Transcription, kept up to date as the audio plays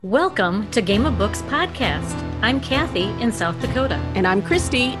Welcome to Game of Books Podcast. I'm Kathy in South Dakota. And I'm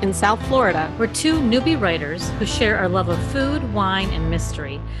Christy in South Florida. We're two newbie writers who share our love of food, wine, and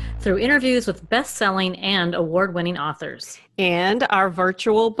mystery through interviews with best-selling and award-winning authors. And our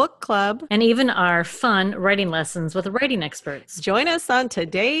virtual book club. And even our fun writing lessons with writing experts. Join us on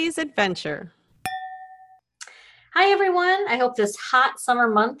today's adventure. Hi, everyone. I hope this hot summer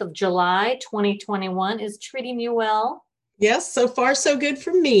month of July 2021 is treating you well. Yes, so far so good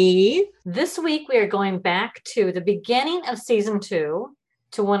for me. This week, we are going back to the beginning of season 2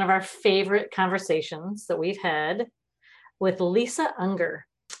 to one of our favorite conversations that we've had with Lisa Unger.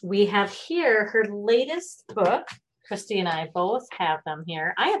 We have here her latest book. Christy and I both have them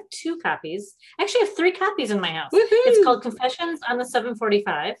here. I have 2 copies. Actually, I have 3 copies in my house. Woohoo! It's called Confessions on the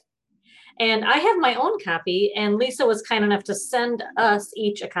 745. And I have my own copy, and Lisa was kind enough to send us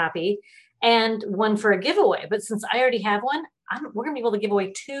each a copy and one for a giveaway. But since I already have one, we're going to be able to give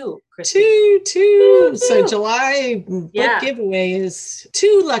away 2, Christy. Two. So July book giveaway is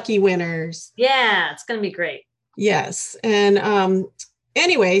 2 lucky winners. Yeah, it's going to be great. Yes. And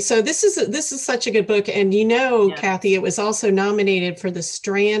anyway, so this is such a good book. And Kathy, it was also nominated for the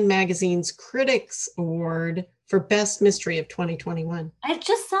Strand Magazine's Critics Award for Best Mystery of 2021. I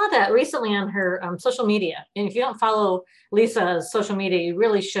just saw that recently on her social media. And if you don't follow Lisa's social media, you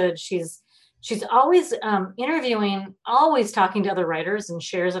really should. She's always interviewing, always talking to other writers, and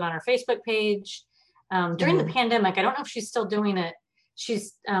shares it on her Facebook page. During the pandemic, I don't know if she's still doing it.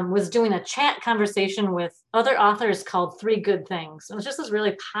 She's was doing a chat conversation with other authors called 3 Good Things. It was just this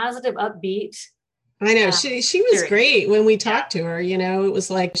really positive, upbeat. I know she was great when we talked to her. It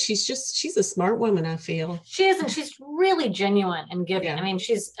was like she's a smart woman, I feel. She is, and she's really genuine and giving. Yeah. I mean,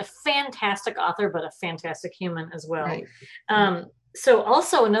 she's a fantastic author, but a fantastic human as well. Right. So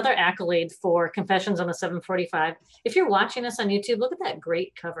also another accolade for Confessions on the 745. If you're watching us on YouTube, look at that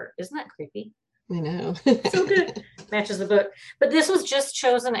great cover. Isn't that creepy? I know. So good. Matches the book. But this was just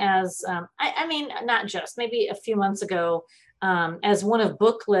chosen as, not just, maybe a few months ago, as one of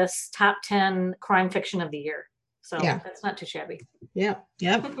Booklist's top 10 crime fiction of the year. So that's not too shabby. Yep.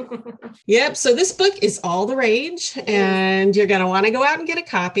 So this book is all the rage, and you're going to want to go out and get a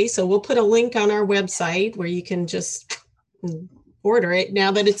copy. So we'll put a link on our website where you can just order it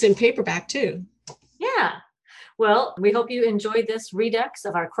now that it's in paperback too. Yeah. Well, we hope you enjoyed this redux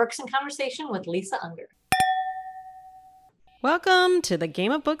of our Quirks in Conversation with Lisa Unger. Welcome to the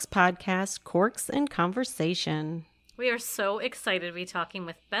Game of Books podcast, Quirks in Conversation. We are so excited to be talking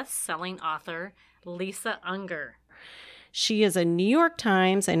with best-selling author Lisa Unger. She is a New York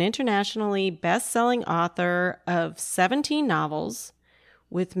Times and internationally best-selling author of 17 novels,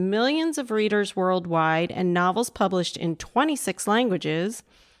 with millions of readers worldwide and novels published in 26 languages.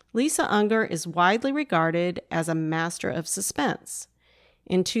 Lisa Unger is widely regarded as a master of suspense.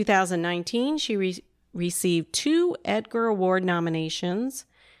 In 2019, she received 2 Edgar Award nominations,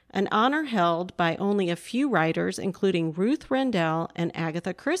 an honor held by only a few writers, including Ruth Rendell and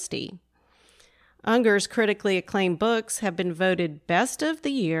Agatha Christie. Unger's critically acclaimed books have been voted Best of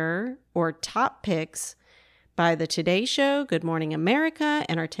the Year or Top Picks by The Today Show, Good Morning America,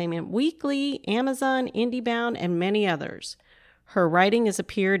 Entertainment Weekly, Amazon, IndieBound, and many others. Her writing has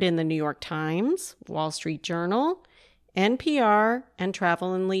appeared in the New York Times, Wall Street Journal, NPR, and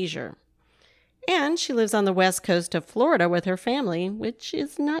Travel and Leisure. And she lives on the west coast of Florida with her family, which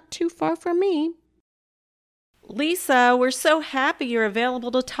is not too far from me. Lisa, we're so happy you're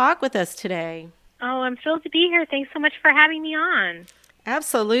available to talk with us today. Oh, I'm thrilled to be here. Thanks so much for having me on.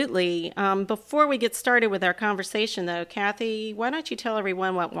 Absolutely. Before we get started with our conversation, though, Kathy, why don't you tell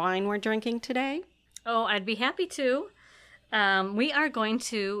everyone what wine we're drinking today? Oh, I'd be happy to. We are going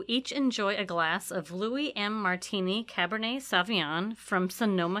to each enjoy a glass of Louis M. Martini Cabernet Sauvignon from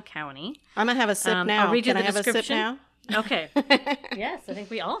Sonoma County. I'm going to have a sip now. I'll read you Can the I have description. A sip now? Okay. Yes, I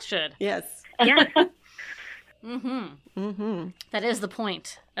think we all should. Yes. Yeah. That is the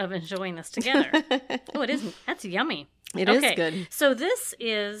point of enjoying this together. Oh, it isn't. That's yummy. It is good. So this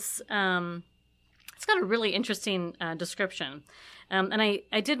is, it's got a really interesting description. And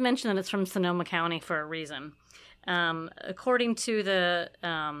I did mention that it's from Sonoma County for a reason. According to the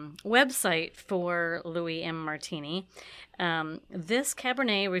website for Louis M. Martini, this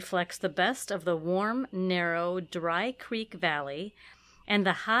Cabernet reflects the best of the warm, narrow, dry Creek Valley and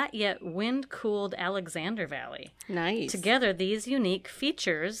the hot yet wind-cooled Alexander Valley. Nice. Together, these unique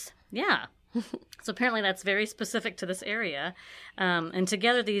features, so apparently that's very specific to this area. And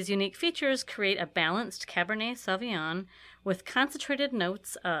together, these unique features create a balanced Cabernet Sauvignon with concentrated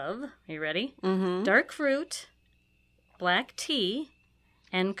notes of, are you ready? Mm-hmm. Dark fruit, black tea,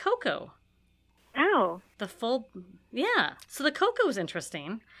 and cocoa. Oh, The full, yeah. So the cocoa is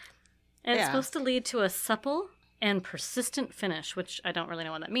interesting. And it's Yeah. supposed to lead to a supple and persistent finish, which I don't really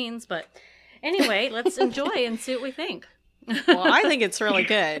know what that means. But anyway, let's enjoy and see what we think. Well, I think it's really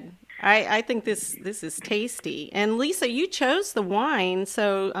good. I think this is tasty. And Lisa, you chose the wine,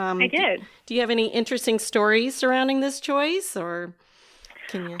 so I did. Do you have any interesting stories surrounding this choice, or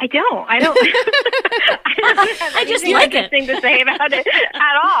can you? I don't. I don't have I just anything like it. interesting to say about it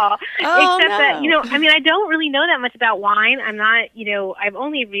at all. Oh, Except that, no. I mean, I don't really know that much about wine. I'm not, I've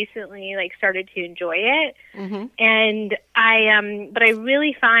only recently started to enjoy it. Mm-hmm. And but I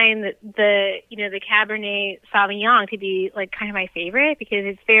really find that the Cabernet Sauvignon to be kind of my favorite because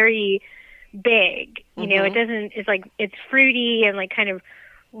it's very big. It's fruity and kind of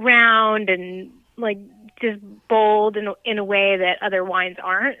round and just bold in a way that other wines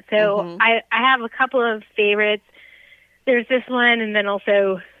aren't. So I have a couple of favorites. There's this one, and then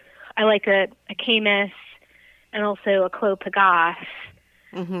also I like a Caymus and also a Clos Pegase.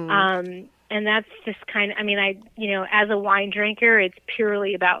 And that's just kind of, as a wine drinker, it's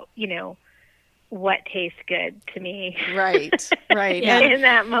purely about, what tastes good to me. Right. Yeah. And, in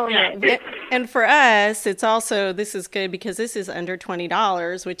that moment. and for us, it's also, this is good because this is under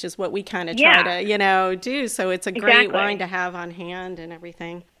 $20, which is what we kind of try to, do. So it's a great Exactly. wine to have on hand and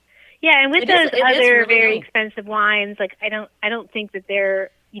everything. Yeah, and with It those is other really very nice. expensive wines, I don't think that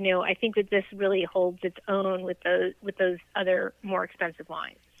they're, I think that this really holds its own with those other more expensive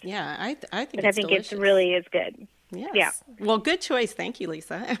wines. Yeah, I think But it's I think delicious. it really is good. Yes. yeah. Well, good choice. Thank you,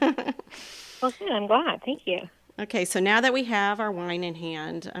 Lisa. Well, good. I'm glad. Thank you. Okay, so now that we have our wine in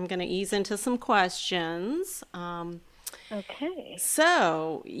hand, I'm going to ease into some questions. Okay.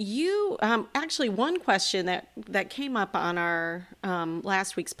 So you actually one question that came up on our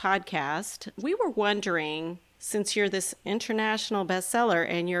last week's podcast, we were wondering, since you're this international bestseller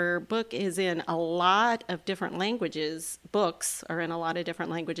and your book is in a lot of different languages, books are in a lot of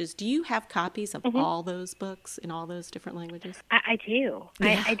different languages, do you have copies of all those books in all those different languages? I do.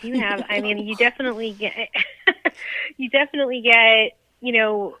 I do have. I mean, you definitely get. You definitely get.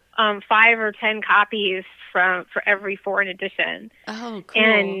 5 or 10 copies for every foreign edition. Oh, cool.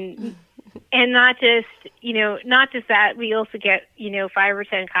 And not just that, we also get 5 or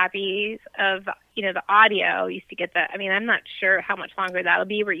 10 copies of the audio. Used to get that. I mean, I'm not sure how much longer that'll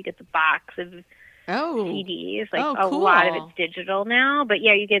be, where you get the box of CDs. A cool. lot of it's digital now, but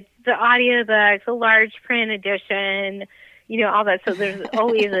yeah, you get the audio books, a large print edition, all that. So there's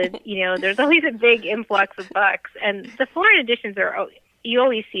always there's always a big influx of books, and the foreign editions you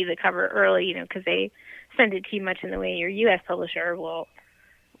always see the cover early, because they send it to you much in the way your U.S. publisher will,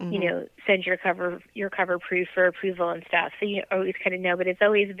 send your cover proof for approval and stuff. So you always kind of know, but it's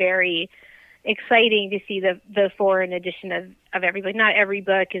always very exciting to see the foreign edition of everybody. Not every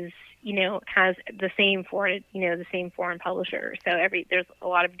book is, has the same foreign publisher. So there's a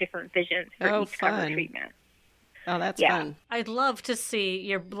lot of different visions for each cover treatment. Oh, that's Yeah. fun. I'd love to see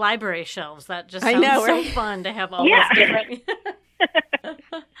your library shelves. That just I sounds know, so right? fun to have all Yeah. those different.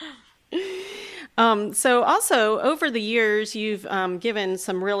 So also over the years, you've given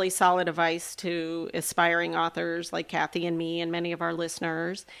some really solid advice to aspiring authors like Kathy and me and many of our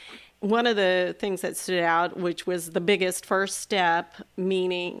listeners. One of the things that stood out, which was the biggest first step,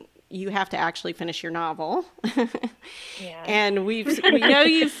 meaning you have to actually finish your novel. Yeah. And we know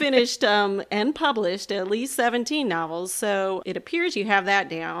you've finished and published at least 17 novels. So it appears you have that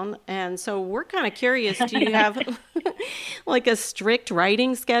down. And so we're kind of curious, do you have like a strict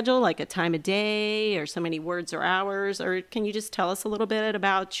writing schedule, like a time of day or so many words or hours? Or can you just tell us a little bit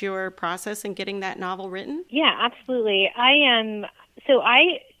about your process in getting that novel written? Yeah, absolutely.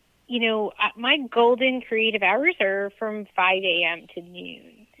 My golden creative hours are from 5 a.m. to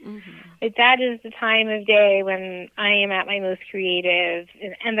noon. But that is the time of day when I am at my most creative,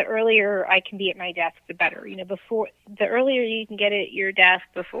 and the earlier I can be at my desk, the better. Before the earlier you can get at your desk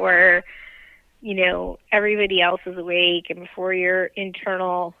before, everybody else is awake, and before your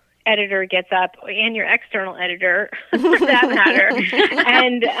internal editor gets up, and your external editor, for that matter,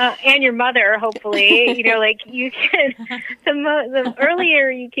 and your mother, hopefully, you can. The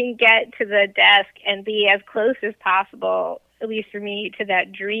earlier you can get to the desk and be as close as possible, at least for me, to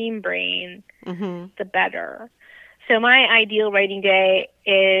that dream brain, the better. So my ideal writing day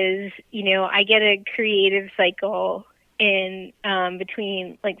is, I get a creative cycle in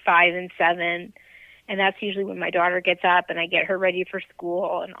between 5 and 7, and that's usually when my daughter gets up and I get her ready for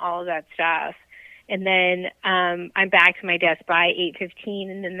school and all of that stuff. And then I'm back to my desk by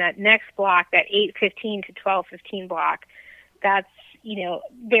 8:15, and then that next block, that 8:15 to 12:15 block, that's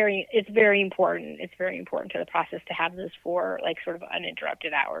it's very important. It's very important to the process to have those 4 sort of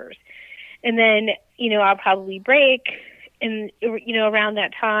uninterrupted hours. And then, I'll probably break and, around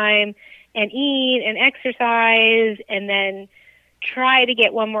that time and eat and exercise and then try to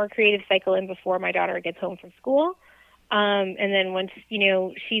get one more creative cycle in before my daughter gets home from school. And then once,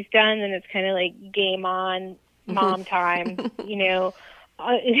 she's done, then it's kind of like game on, mom time,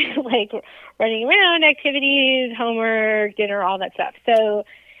 like running around, activities, homework, dinner, all that stuff. So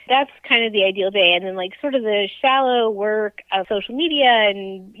that's kind of the ideal day. And then like sort of the shallow work of social media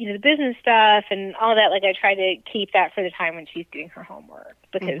and, the business stuff and all that, like I try to keep that for the time when she's doing her homework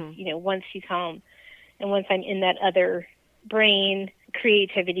because, once she's home and once I'm in that other brain,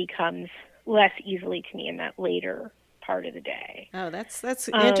 creativity comes less easily to me in that later part of the day. Oh, that's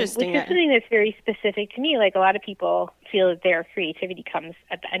interesting. Which is something that's very specific to me. Like a lot of people feel that their creativity comes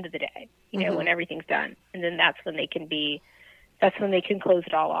at the end of the day, when everything's done. And then that's when they can close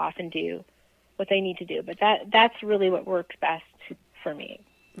it all off and do what they need to do. But that's really what works best for me.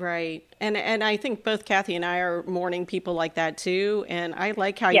 Right. And I think both Kathy and I are morning people like that too. And I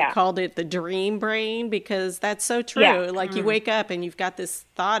like how you called it the dream brain, because that's so true. Yeah. Like you wake up and you've got this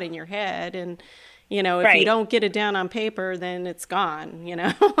thought in your head and, if you don't get it down on paper, then it's gone,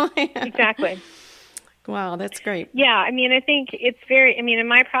 Exactly. Wow, that's great. Yeah. I mean, I think it's and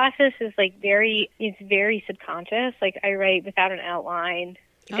my process is it's very subconscious. Like I write without an outline.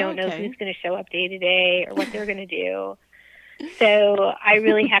 I don't know who's going to show up day to day or what they're going to do. So I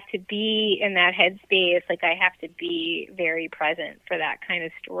really have to be in that headspace. Like I have to be very present for that kind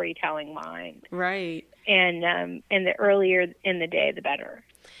of storytelling mind. Right. And the earlier in the day, the better.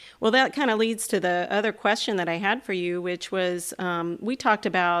 Well, that kind of leads to the other question that I had for you, which was we talked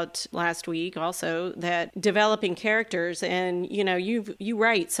about last week also that developing characters, and you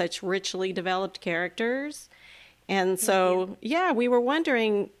write such richly developed characters. And so, we were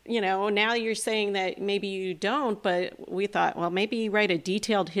wondering, now you're saying that maybe you don't, but we thought, well, maybe you write a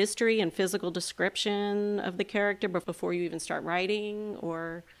detailed history and physical description of the character before you even start writing,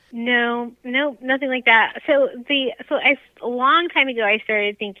 or... No, nothing like that. So a long time ago, I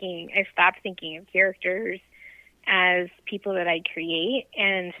stopped thinking of characters as people that I create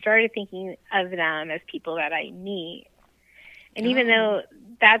and started thinking of them as people that I meet. And even though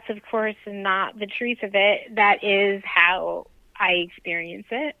that's, of course, not the truth of it, that is how I experience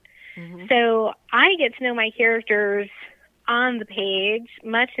it. Mm-hmm. So I get to know my characters on the page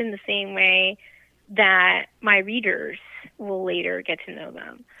much in the same way that my readers will later get to know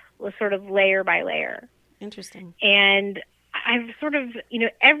them, sort of layer by layer. Interesting. And I've sort of,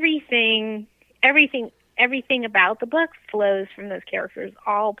 everything about the book flows from those characters.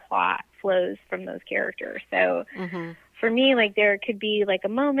 All plot flows from those characters. So for me, like there could be like a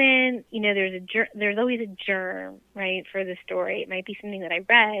moment, there's always a germ, right, for the story. It might be something that I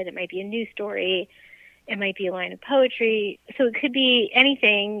read. It might be a news story. It might be a line of poetry. So it could be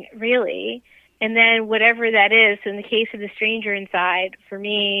anything, really. And then whatever that is, so in the case of The Stranger Inside, for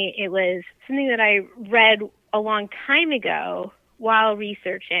me, it was something that I read a long time ago while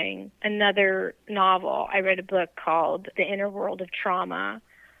researching another novel. I read a book called The Inner World of Trauma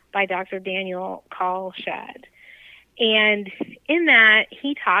by Dr. Daniel Kalshad. And in that,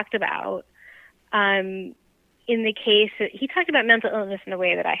 he talked about, he talked about mental illness in a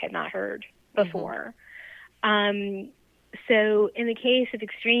way that I had not heard before. So in the case of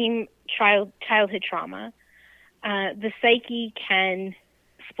extreme childhood trauma, the psyche can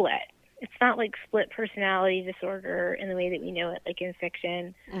split. It's not like split personality disorder in the way that we know it, like in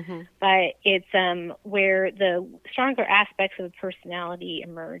fiction, but it's where the stronger aspects of the personality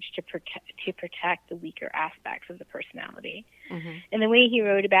emerge to protect the weaker aspects of the personality. And the way he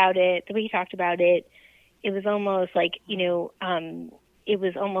wrote about it, the way he talked about it, it was almost like, it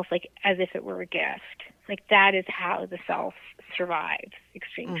was almost like as if it were a gift. Like that is how the self survives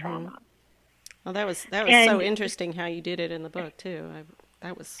extreme trauma. Well, that was so interesting how you did it in the book too.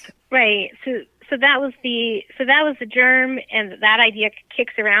 That was right. So that was the germ, and that idea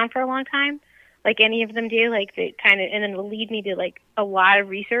kicks around for a long time, like any of them do. Like the kind of, and then it'll lead me to like a lot of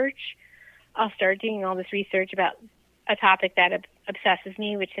research. I'll start doing all this research about a topic that obsesses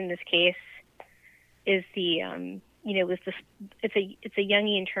me, which in this case is the it's a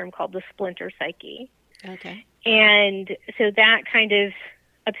Jungian term called the splinter psyche. Okay. And so that kind of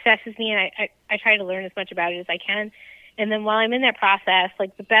obsesses me, and I try to learn as much about it as I can. And then while I'm in that process,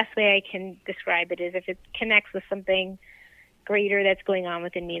 like the best way I can describe it is if it connects with something greater that's going on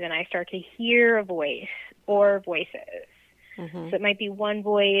within me, then I start to hear a voice or voices. So it might be one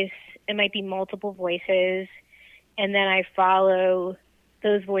voice, it might be multiple voices, and then I follow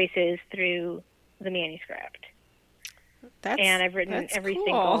those voices through the manuscript. and I've written every cool.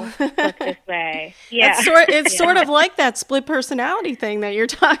 single book this way. Yeah, it's sort of like that split personality thing that you're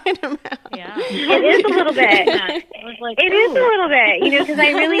talking about. Yeah, it is a little bit. It is a little bit, because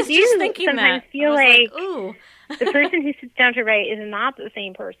I really do sometimes feel like ooh. the person who sits down to write is not the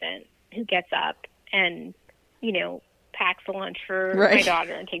same person who gets up and, packs a lunch for my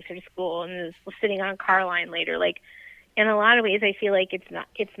daughter and takes her to school and is sitting on a car line later. Like, in a lot of ways, I feel like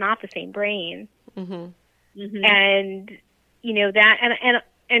it's not the same brain. Mm-hmm. Mm-hmm. And, that,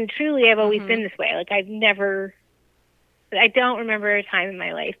 and truly I've always been this way. Like, I don't remember a time in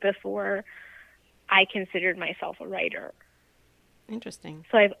my life before I considered myself a writer. Interesting.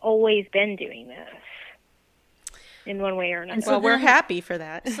 So I've always been doing this in one way or another. Well, we're happy for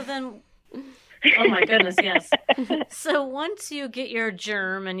that. So then, oh my goodness, yes. So once you get your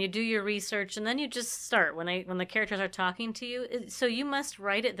germ and you do your research, and then you just start when the characters are talking to you. So you must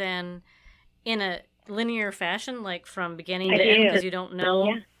write it then in a linear fashion, like from beginning to end, because you don't know.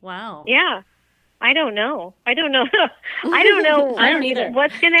 Yeah. Wow. Yeah. I don't know. I don't know. I don't either.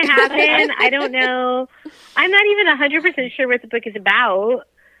 What's going to happen. I don't know. I'm not even 100% sure what the book is about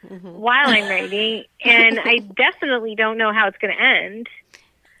while I'm writing, and I definitely don't know how it's going to end.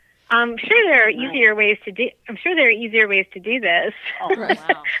 I'm sure there are easier ways to do. this. Oh,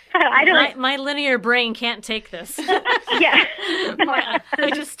 wow! I don't. My linear brain can't take this. Yeah.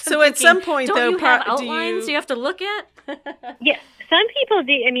 So at some point, don't though, you have outlines you have to look at? Yeah, some people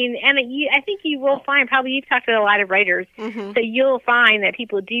do. I mean, and I think you will find. Probably you've talked to a lot of writers, so you'll find that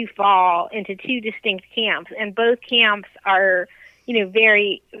people do fall into two distinct camps, and both camps are,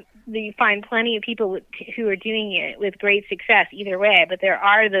 very. You find plenty of people who are doing it with great success either way, but there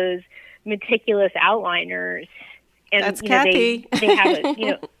are those meticulous outliners, and that's Kathy. They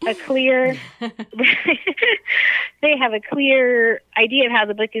have a clear they have a clear idea of how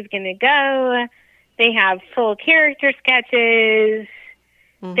the book is going to go. They have full character sketches.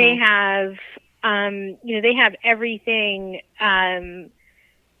 They have they have everything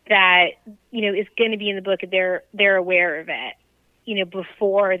that is going to be in the book. They're aware of it.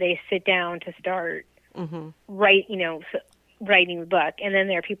 Before they sit down to start writing the book. And then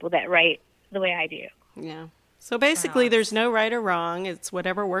there are people that write the way I do. Yeah. So basically there's no right or wrong. It's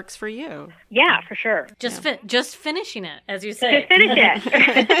whatever works for you. Yeah, for sure. Just finishing it, as you say. Just finish it.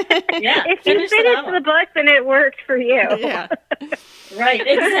 Yeah. If you finish the book, then it worked for you. Yeah. Right,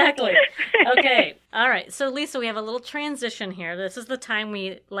 exactly. Okay. All right. So Lisa, we have a little transition here. This is the time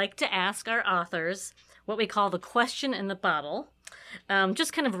we like to ask our authors what we call the question in the bottle.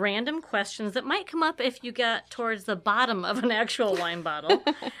 Just kind of random questions that might come up if you got towards the bottom of an actual wine bottle.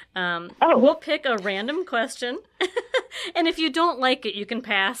 We'll pick a random question, and if you don't like it, you can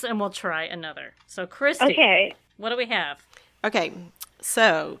pass, and we'll try another. So, Christy, what do we have? Okay,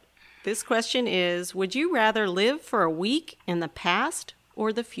 so this question is, would you rather live for a week in the past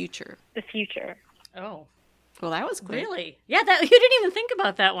or the future? The future. Oh. Well, that was quick. Really? Yeah, you didn't even think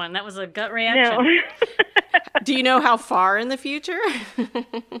about that one. That was a gut reaction. No. Do you know how far in the future?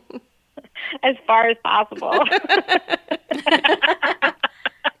 As far as possible.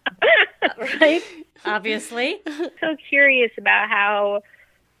 Right? Obviously. So curious about how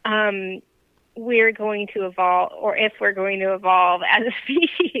we're going to evolve, or if we're going to evolve as a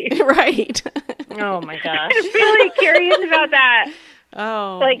species. Right. Oh, my gosh. I'm really curious about that.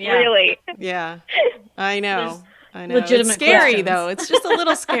 Oh. Really. Yeah. I know. Legitimate it's scary, questions. though. It's just a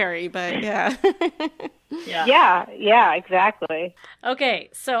little scary, but yeah. Yeah, exactly. Okay,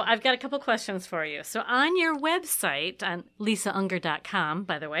 so I've got a couple questions for you. So on your website, on lisaunger.com,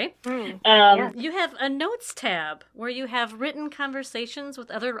 by the way, you have a notes tab where you have written conversations with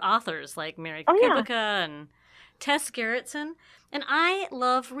other authors like Mary Kubica and Tess Gerritsen. And I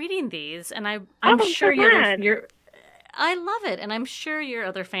love reading these, and I'm sure you're I love it, and I'm sure your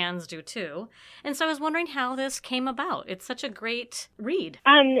other fans do too. And so I was wondering how this came about. It's such a great read.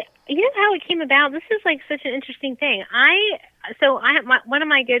 How it came about? This is such an interesting thing. One of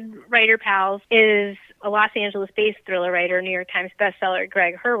my good writer pals is a Los Angeles-based thriller writer, New York Times bestseller,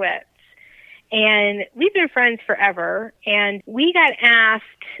 Greg Hurwitz. And we've been friends forever. And we got asked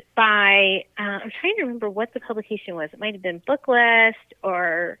by, I'm trying to remember what the publication was. It might have been Booklist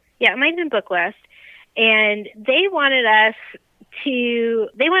it might have been Booklist. And they wanted us to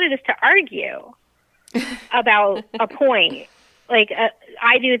argue about a point.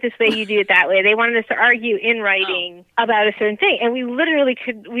 I do it this way, you do it that way. They wanted us to argue in writing about a certain thing. And we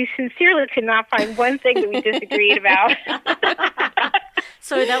sincerely could not find one thing that we disagreed about.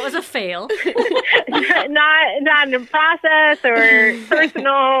 So that was a fail. Not in the process or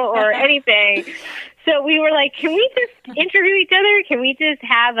personal or anything. So we were like, can we just interview each other? Can we just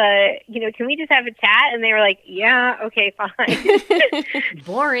have can we just have a chat? And they were like, yeah, okay, fine.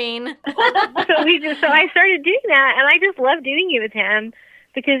 Boring. So I started doing that, and I just loved doing it with him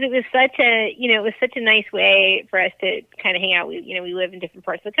because it was such a nice way for us to kind of hang out. We live in different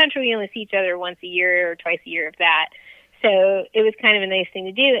parts of the country. We only see each other once a year or twice a year, if that. So it was kind of a nice thing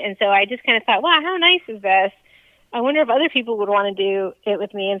to do. And so I just kind of thought, wow, how nice is this? I wonder if other people would want to do it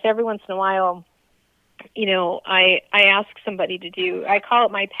with me. And so every once in a while, I ask somebody to do, I call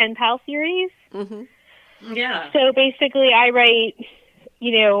it my pen pal series. Mm-hmm. Yeah. So basically I write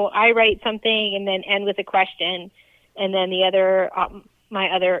something and then end with a question, and then the other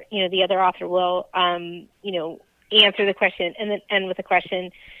author will, answer the question and then end with a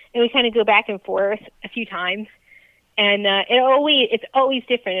question. And we kind of go back and forth a few times. And it's always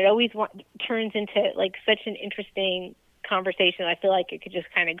different. It always turns into like such an interesting conversation. I feel like it could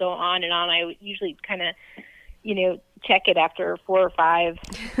just kind of go on and on. I would usually kind of, check it after 4 or 5,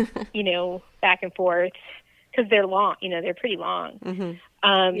 back and forth, because they're long. They're pretty long.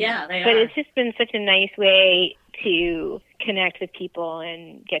 Mm-hmm. Yeah, they but are. it's just been such a nice way to connect with people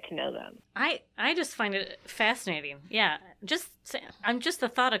and get to know them. I just find it fascinating. Yeah, just the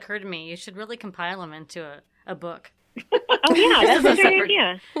thought occurred to me. You should really compile them into a book. Oh yeah, that's a great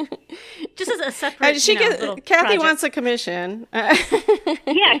idea. Just as a separate. Little Kathy project. wants a commission.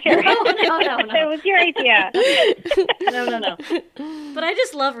 Yeah, sure. No. It was your idea. No. But I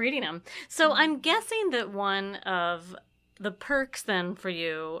just love reading them. So I'm guessing that one of the perks then for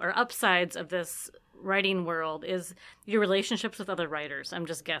you, or upsides of this writing world, is your relationships with other writers. I'm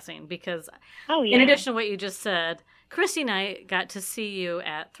just guessing because, in addition to what you just said, Christy and I got to see you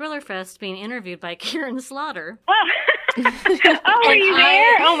at Thriller Fest being interviewed by Karen Slaughter. Oh, were you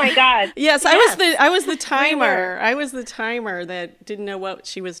there? Oh my God! Yes, I was the timer. I was the timer that didn't know what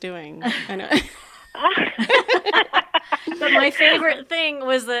she was doing. I know. But my favorite thing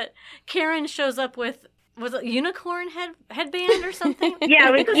was that Karen shows up with, was it unicorn headband or something?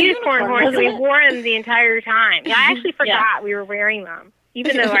 Yeah, it was unicorn horns. We wore them the entire time. Yeah, I actually forgot we were wearing them,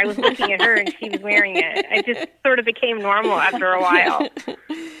 even though I was looking at her and she was wearing it. It just sort of became normal after a while.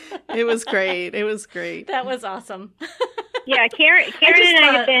 It was great. That was awesome. Yeah, Karen and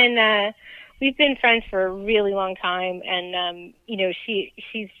I have been we've been friends for a really long time, and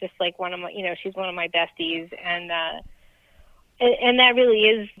she's just like one of my she's one of my besties, and that really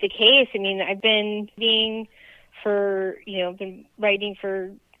is the case. I mean, I've been been writing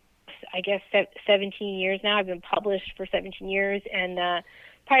for, I guess, 17 years now. I've been published for 17 years, and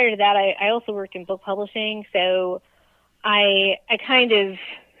prior to that, I also worked in book publishing. So I kind of,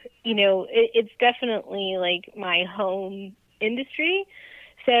 it's definitely like my home industry.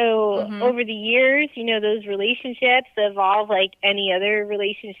 So over the years, those relationships evolve like any other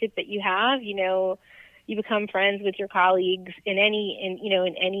relationship that you have. You become friends with your colleagues in any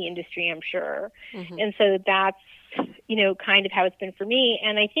industry, I'm sure. Mm-hmm. And so that's, kind of how it's been for me.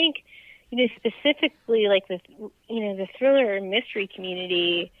 And I think, specifically like the thriller and mystery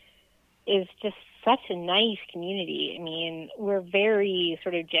community is just such a nice community. I mean, we're very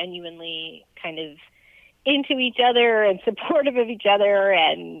sort of genuinely kind of into each other and supportive of each other.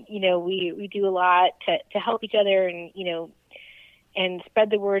 And, we do a lot to help each other and, and spread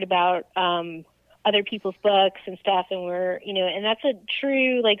the word about, other people's books and stuff. And we're, and that's a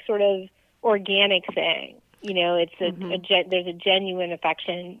true, like, sort of organic thing. It's there's a genuine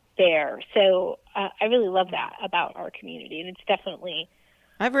affection there. So I really love that about our community. And it's definitely,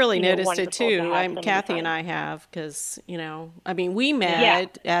 I've really noticed it too. Kathy and I have, because, we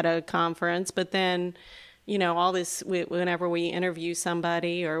met at a conference, but then, all this, whenever we interview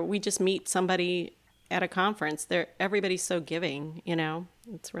somebody or we just meet somebody at a conference, everybody's so giving,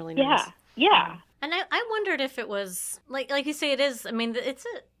 it's really nice. Yeah. And I wondered if it was, like you say, it is, I mean, it's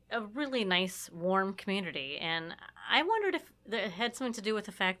a really nice, warm community. And I wondered if it had something to do with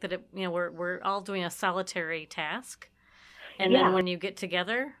the fact that, we're all doing a solitary task. And then when you get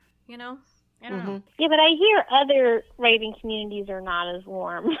together, I don't know. Yeah, but I hear other writing communities are not as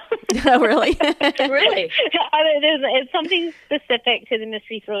warm. Oh, really? Really? It's something specific to the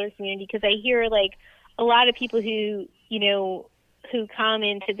mystery thriller community, because I hear, like, a lot of people who come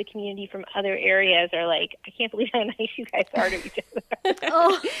into the community from other areas are like, I can't believe how nice you guys are to each other.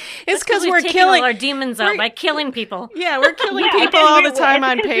 Oh, it's because we're taking killing all our demons out by killing people. Yeah, we're killing people all the time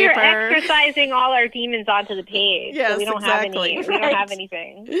on paper. We're exercising all our demons onto the page. Yes, so we don't exactly. have any. We don't have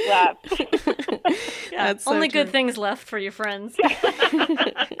anything left. That's so only true. good things left for your friends.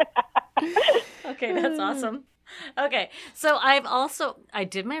 Okay, that's awesome. Okay, so I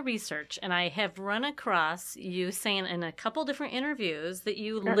did my research and I have run across you saying in a couple different interviews that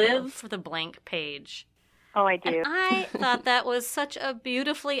you live for the blank page. Oh, I do. And I thought that was such a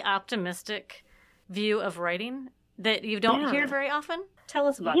beautifully optimistic view of writing that you don't hear very often. Tell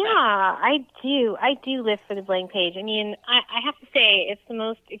us about that. Yeah, I do. I do live for the blank page. I mean, I have to say, it's the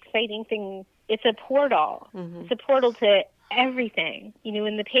most exciting thing. It's a portal. Mm-hmm. It's a portal to everything. You know,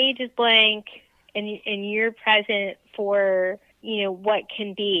 when the page is blank and you're present for, you know, what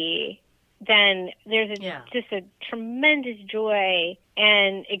can be, then there's just a tremendous joy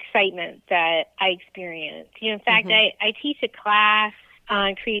and excitement that I experience. You know, in fact, I teach a class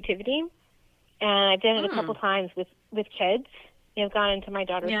on creativity, and I've done it a couple times with kids. You know, I've gone into my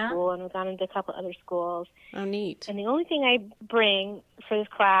daughter's school, and we've gone into a couple other schools. Oh, neat. And the only thing I bring for this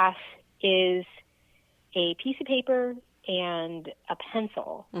class is a piece of paper and a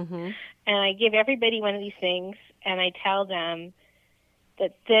pencil. Mm-hmm. And I give everybody one of these things, and I tell them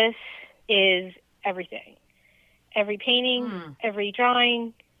that this is everything. Every painting, every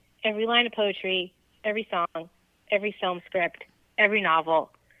drawing, every line of poetry, every song, every film script, every novel,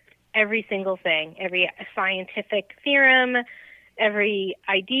 every single thing, every scientific theorem, every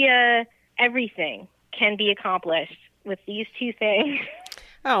idea, everything can be accomplished with these two things.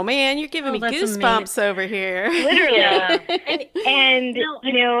 Oh man, you're giving me goosebumps over here. Literally. Yeah. And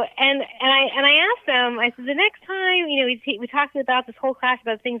you know, and I asked them, I said, the next time, you know, we talked about this whole class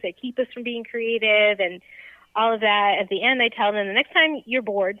about things that keep us from being creative and all of that. At the end, I tell them, the next time you're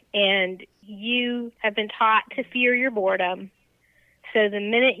bored and you have been taught to fear your boredom, so the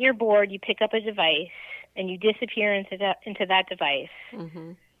minute you're bored, you pick up a device and you disappear into that device.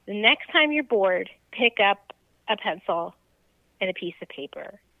 Mm-hmm. The next time you're bored, pick up a pencil and a piece of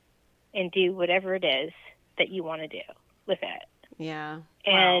paper and do whatever it is that you want to do with it. Yeah.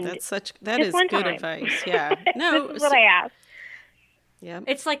 And wow, that is good advice. Yeah. No, this is what I asked. Yeah.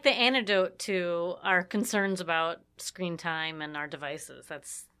 It's like the antidote to our concerns about screen time and our devices.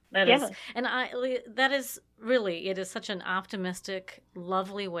 That is really, it is such an optimistic,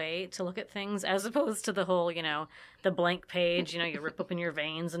 lovely way to look at things, as opposed to the whole, you know, the blank page, you know, you rip open your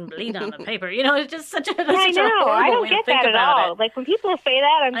veins and bleed on the paper. You know, it's just such a horrible I don't way get to think that at about all. it. Like when people say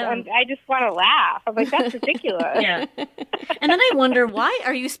that, I just want to laugh. I'm like, that's ridiculous. Yeah. And then I wonder, why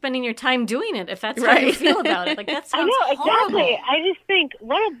are you spending your time doing it if that's how you feel about it? Like, that sounds horrible. Exactly. I just think,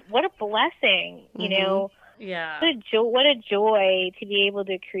 what a blessing, you know. Yeah. What a joy to be able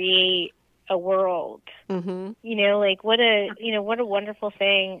to create a world. Mm-hmm. You know, like what a wonderful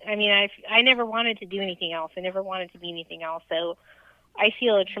thing. I mean, I never wanted to do anything else. I never wanted to be anything else. So I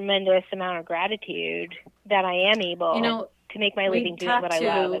feel a tremendous amount of gratitude that I am able to make my living doing what I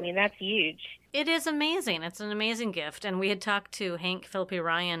love. I mean, that's huge. It is amazing. It's an amazing gift. And we had talked to Hank Philippi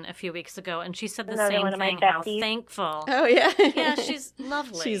Ryan a few weeks ago, and she said the same thing, how thankful. Oh, yeah. Yeah, she's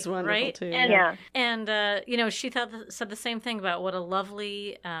lovely. She's wonderful, right? too. And you know, she said the same thing about what a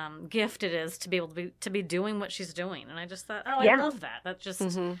lovely gift it is to be able to be doing what she's doing. And I just thought, I love that. That just,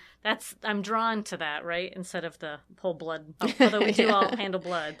 I'm drawn to that, right? Instead of the whole blood. Although we do all handle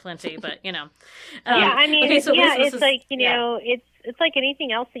blood plenty, but, you know. I mean, it's like, you know, it's like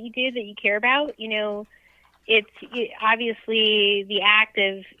anything else that you do that you care about. You know, obviously the act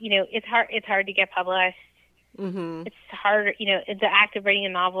of, you know, it's hard to get published. Mm-hmm. It's hard, you know, the act of writing a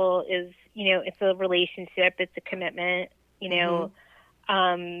novel is, you know, it's a relationship, it's a commitment, you know.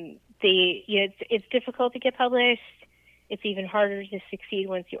 It's difficult to get published. It's even harder to succeed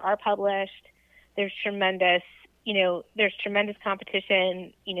once you are published. There's tremendous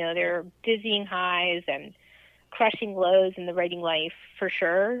competition. You know, there are dizzying highs and crushing lows in the writing life for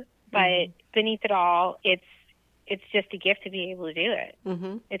sure, but beneath it all, it's just a gift to be able to do it.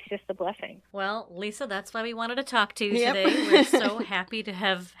 Mm-hmm. It's just a blessing. Well, Lisa, that's why we wanted to talk to you today. We're so happy to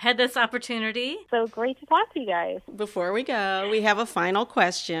have had this opportunity. So great to talk to you guys. Before we go, we have a final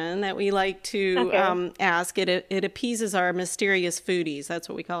question that we like to ask. It appeases our mysterious foodies. That's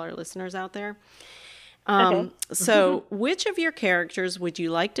what we call our listeners out there. So which of your characters would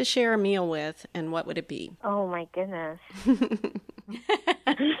you like to share a meal with, and what would it be? Oh my goodness.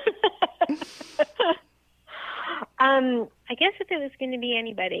 I guess if it was going to be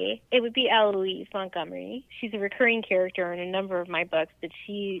anybody, it would be Eloise Montgomery. She's a recurring character in a number of my books, but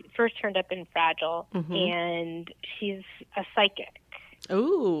she first turned up in Fragile, and she's a psychic.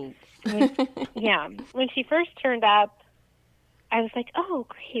 Ooh. When she first turned up, I was like, oh,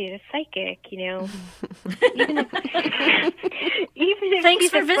 great, a psychic, you know. even if Thanks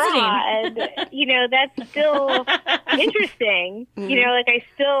she's for a visiting. fraud, you know, that's still interesting. You know, like I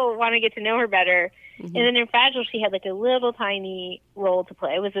still want to get to know her better. And then in Fragile, she had like a little tiny role to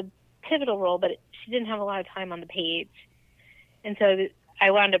play. It was a pivotal role, but she didn't have a lot of time on the page. And so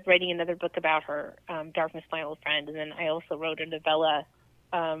I wound up writing another book about her, Darkness, My Old Friend, and then I also wrote a novella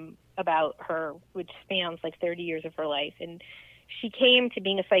about her, which spans like 30 years of her life. And she came to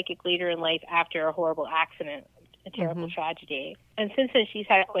being a psychic leader in life after a horrible accident, a terrible tragedy. And since then, she's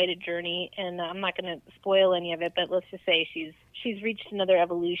had quite a journey, and I'm not going to spoil any of it, but let's just say she's reached another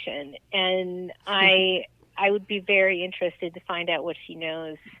evolution. And I would be very interested to find out what she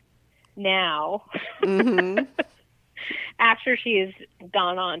knows now after she has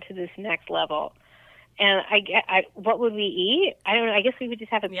gone on to this next level. And what would we eat? I don't know. I guess we would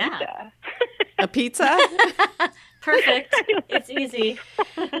just have a pizza. A pizza? Perfect. It's easy.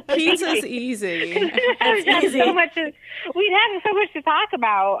 Pizza's easy. It's easy. We'd have so much to talk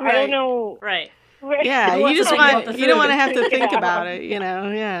about. Right. I don't know. Right. Yeah, you don't want to have to think about it,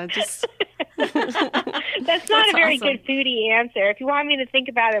 Yeah, just. That's not a very good foodie answer. If you want me to think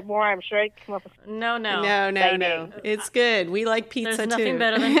about it more, I'm sure I'd come up with No. It's good. We like pizza There's too. nothing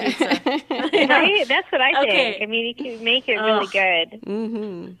better than pizza. Right? That's what I Okay. think. I mean, you can make it really good.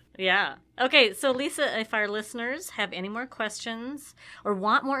 Mm-hmm. Yeah. Okay, so Lisa, if our listeners have any more questions or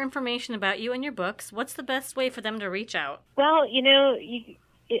want more information about you and your books, what's the best way for them to reach out? Well,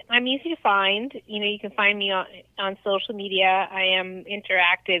 I'm easy to find. You can find me on social media. I am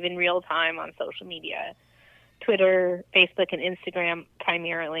interactive in real time on social media, Twitter, Facebook, and Instagram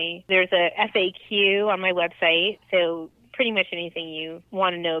primarily. There's a FAQ on my website, so pretty much anything you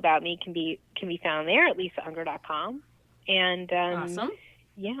want to know about me can be found there at lisaunger.com. And Awesome.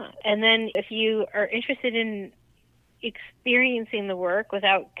 yeah, and then if you are interested in experiencing the work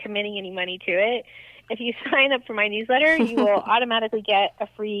without committing any money to it, if you sign up for my newsletter, you will automatically get a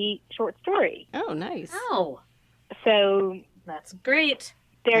free short story. Oh, nice. Oh, So that's great.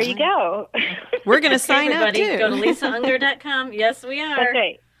 there you go. We're going to sign up Everybody, too. go to lisaunger.com. Yes, we are. That's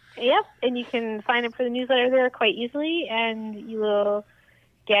right. Yep, and you can sign up for the newsletter there quite easily, and you will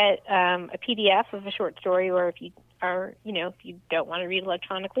get a PDF of a short story, or if you don't want to read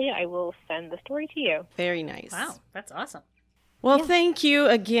electronically, I will send the story to you. Very nice. Wow, that's awesome. Well, thank you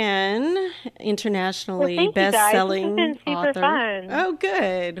again, internationally best-selling This has been super author. fun. Oh,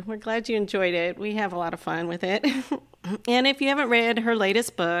 good. We're glad you enjoyed it. We have a lot of fun with it. And if you haven't read her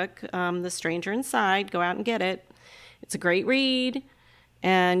latest book, The Stranger Inside, go out and get it. It's a great read.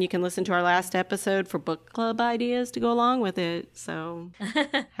 And you can listen to our last episode for book club ideas to go along with it. So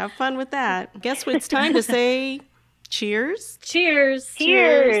have fun with that. Guess what? It's time to say cheers. Cheers.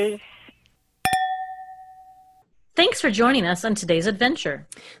 Cheers. Thanks for joining us on today's adventure.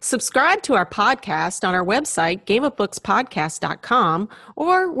 Subscribe to our podcast on our website, gameofbookspodcast.com,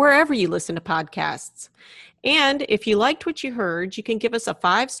 or wherever you listen to podcasts. And if you liked what you heard, you can give us a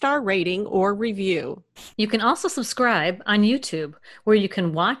 5-star rating or review. You can also subscribe on YouTube, where you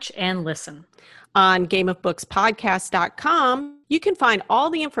can watch and listen. On gameofbookspodcast.com, you can find all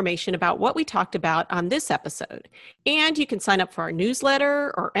the information about what we talked about on this episode. And you can sign up for our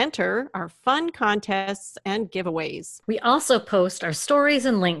newsletter or enter our fun contests and giveaways. We also post our stories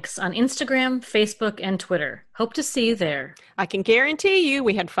and links on Instagram, Facebook, and Twitter. Hope to see you there. I can guarantee you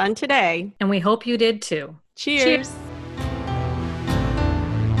we had fun today. And we hope you did too. Cheers.